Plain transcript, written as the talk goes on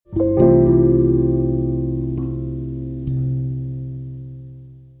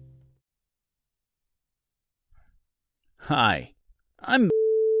Hi, I'm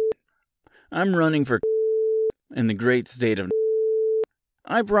running for in the great state of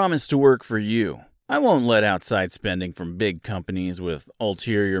I promise to work for you. I won't let outside spending from big companies with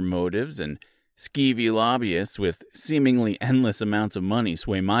ulterior motives and skeevy lobbyists with seemingly endless amounts of money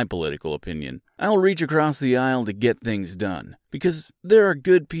sway my political opinion. I'll reach across the aisle to get things done, because there are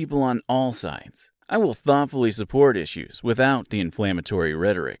good people on all sides. I will thoughtfully support issues without the inflammatory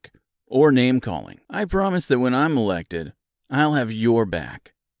rhetoric or name-calling. I promise that when I'm elected, I'll have your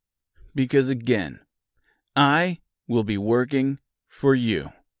back. Because again, I will be working for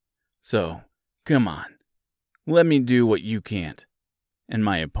you. So, come on, let me do what you can't, and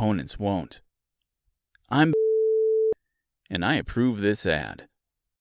my opponents won't. I'm and I approve this ad.